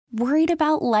Worried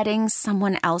about letting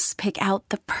someone else pick out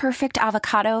the perfect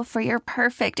avocado for your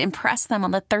perfect impress them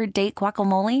on the third date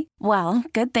guacamole? Well,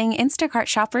 good thing Instacart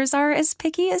shoppers are as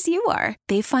picky as you are.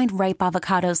 They find ripe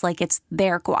avocados like it's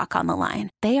their guac on the line.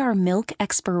 They are milk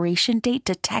expiration date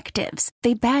detectives.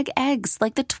 They bag eggs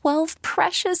like the 12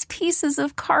 precious pieces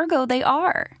of cargo they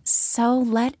are. So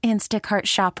let Instacart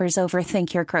shoppers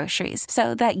overthink your groceries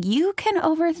so that you can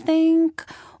overthink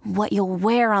what you'll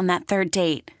wear on that third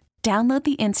date. Download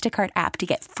the Instacart app to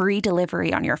get free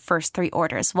delivery on your first 3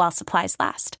 orders while supplies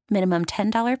last. Minimum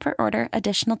 $10 per order.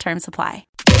 Additional terms apply.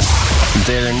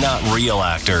 They're not real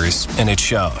actors, and it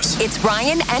shows. It's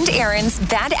Ryan and Aaron's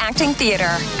Bad Acting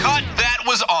Theater. Cut, that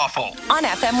was awful. On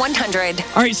FM 100.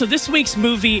 All right, so this week's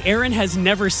movie, Aaron has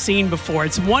never seen before.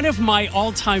 It's one of my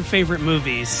all-time favorite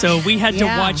movies, so we had to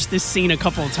watch this scene a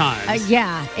couple of times. And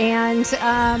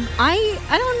I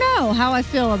don't know how I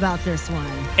feel about this one.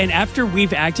 And after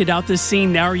we've acted out this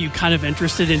scene, now are you kind of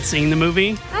interested in seeing the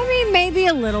movie? I mean, maybe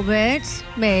a little bit.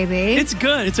 Maybe. It's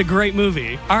good. It's a great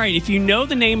movie. All right, if you know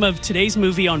the name of today's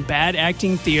movie on Bad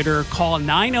Acting Theater, call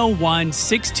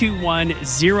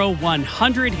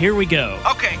 901-621-0100. Here we go.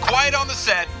 Okay, quiet on the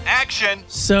set. Action.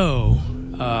 So,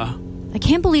 I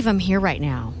can't believe I'm here right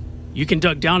now. you can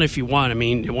duck down if you want. I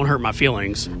mean, it won't hurt my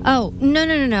feelings. Oh,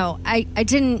 no. I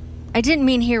didn't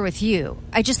mean here with you.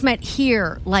 I just meant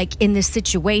here, like in this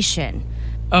situation.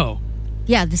 Oh.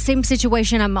 Yeah, the same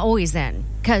situation I'm always in.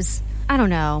 Because, I don't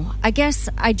know, I guess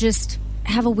I just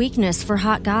have a weakness for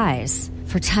hot guys.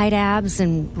 For tight abs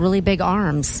and really big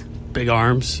arms. Big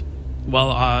arms?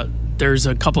 Well, there's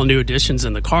a couple new additions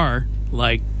in the car.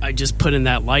 Like, I just put in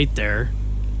that light there.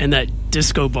 And that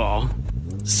disco ball.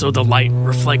 So the light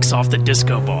reflects off the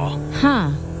disco ball.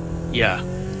 Huh. Yeah.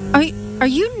 Are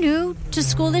you new to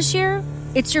school this year?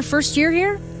 It's your first year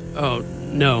here? Oh,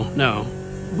 no.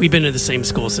 We've been in the same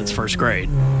school since first grade.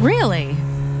 Really?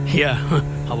 Yeah,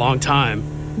 a long time.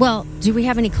 Well, do we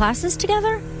have any classes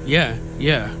together? Yeah.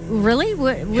 Really?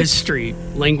 History,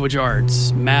 language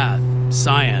arts, math,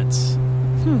 science.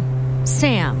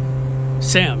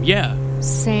 Sam, yeah.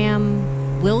 Sam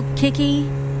Wilkicki?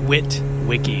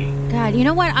 Wiki. God, you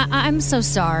know what? I'm so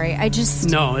sorry.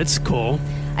 No, it's cool.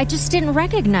 I just didn't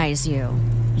recognize you.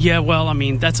 Yeah, well, I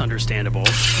mean, that's understandable.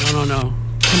 No.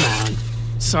 Come on.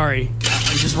 Sorry.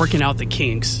 I'm just working out the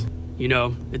kinks. You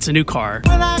know, it's a new car.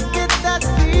 When I get that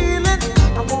feeling,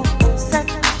 I want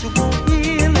sexual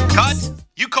healing. Cut!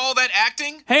 You call that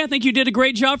acting? Hey, I think you did a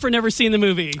great job for never seeing the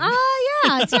movie.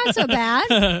 Yeah, it's not so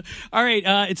bad. All right,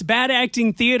 it's Bad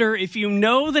Acting Theater. If you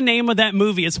know the name of that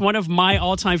movie, it's one of my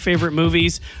all-time favorite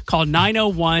movies called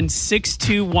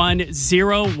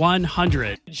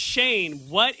 901-621-0100. Shane,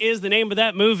 what is the name of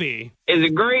that movie? Is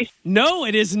it Grease? No,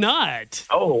 it is not.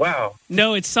 Oh, wow.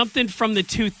 No, it's something from the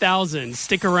 2000s.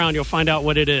 Stick around, you'll find out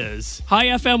what it is. Hi,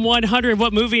 FM 100,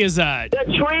 what movie is that? The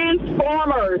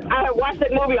Transformers. I have watched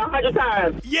that movie 100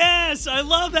 times. Yes, I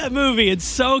love that movie. It's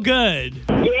so good.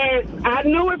 Yes, I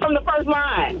knew it from the first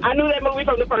line. I knew that movie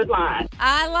from the first line.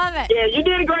 I love it. Yeah, you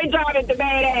did a great job at the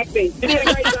bad acting. You did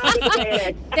a great job at the bad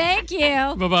acting. Thank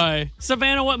you. Bye-bye.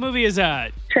 Savannah, what movie is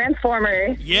that?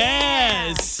 Transformers.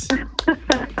 Yes.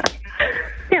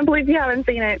 Can't believe you haven't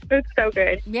seen it. It's so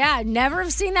good. Yeah, never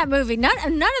have seen that movie. None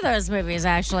of those movies,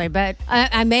 actually, but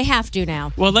I may have to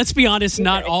now. Well, let's be honest,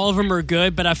 not all of them are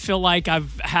good, but I feel like I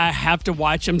have to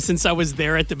watch them since I was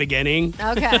there at the beginning.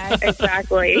 Okay.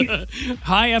 Exactly.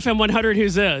 Hi, FM 100,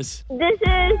 who's this? This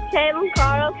is Taylor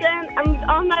Carlson. I'm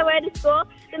on my way to school.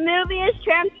 The movie is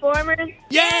Transformers.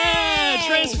 Yeah,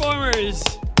 Transformers.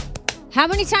 How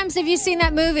many times have you seen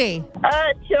that movie?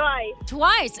 Twice.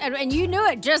 Twice, and you knew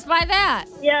it just by that.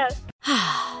 Yes.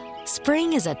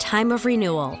 Spring is a time of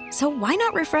renewal, so why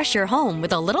not refresh your home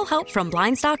with a little help from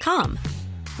Blinds.com?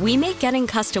 We make getting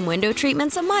custom window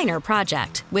treatments a minor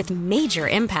project with major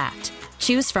impact.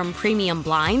 Choose from premium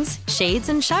blinds, shades,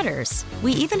 and shutters.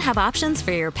 We even have options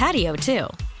for your patio, too.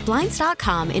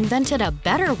 Blinds.com invented a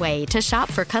better way to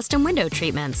shop for custom window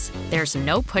treatments. There's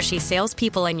no pushy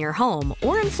salespeople in your home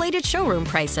or inflated showroom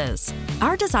prices.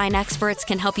 Our design experts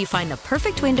can help you find the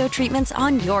perfect window treatments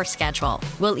on your schedule.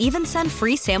 We'll even send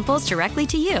free samples directly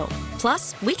to you.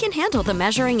 Plus, we can handle the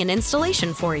measuring and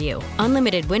installation for you.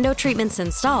 Unlimited window treatments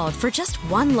installed for just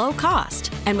one low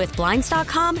cost. And with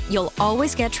Blinds.com, you'll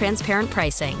always get transparent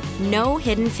pricing. No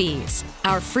hidden fees.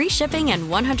 Our free shipping and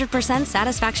 100%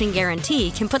 satisfaction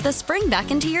guarantee can put the spring back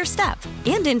into your step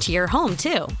and into your home,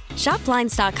 too. Shop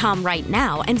Blinds.com right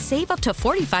now and save up to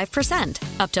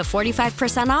 45%. Up to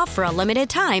 45% off for a limited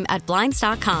time at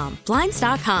Blinds.com.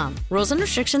 Blinds.com. Rules and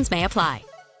restrictions may apply.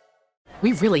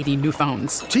 We really need new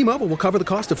phones. T-Mobile will cover the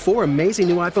cost of 4 amazing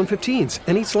new iPhone 15s,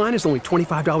 and each line is only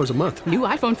 $25 a month. New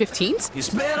iPhone 15s? It's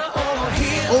better over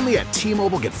here. Only at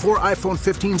T-Mobile, get 4 iPhone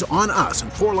 15s on us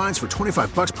and 4 lines for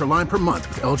 $25 per line per month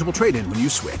with eligible trade-in when you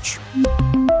switch.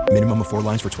 Minimum of 4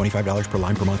 lines for $25 per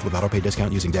line per month with autopay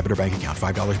discount using debit or bank account.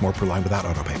 $5 more per line without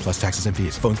autopay, plus taxes and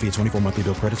fees. Phone fee at 24 monthly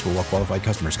bill credits for well-qualified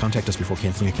customers. Contact us before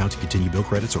canceling account to continue bill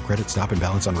credits or credit stop and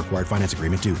balance on required finance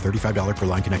agreement due. $35 per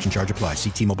line connection charge applies. See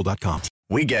T-Mobile.com.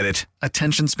 We get it.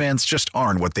 Attention spans just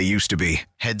aren't what they used to be.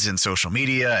 Heads in social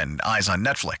media and eyes on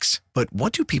Netflix. But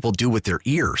what do people do with their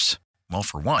ears? Well,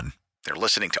 for one, they're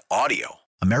listening to audio.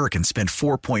 Americans spend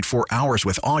 4.4 hours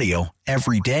with audio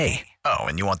every day. Oh,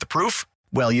 and you want the proof?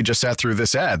 Well, you just sat through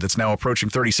this ad that's now approaching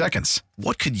 30 seconds.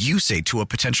 What could you say to a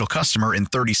potential customer in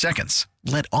 30 seconds?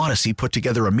 Let Odyssey put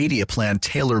together a media plan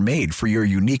tailor-made for your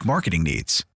unique marketing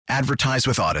needs. Advertise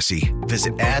with Odyssey.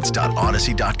 Visit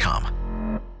ads.odyssey.com.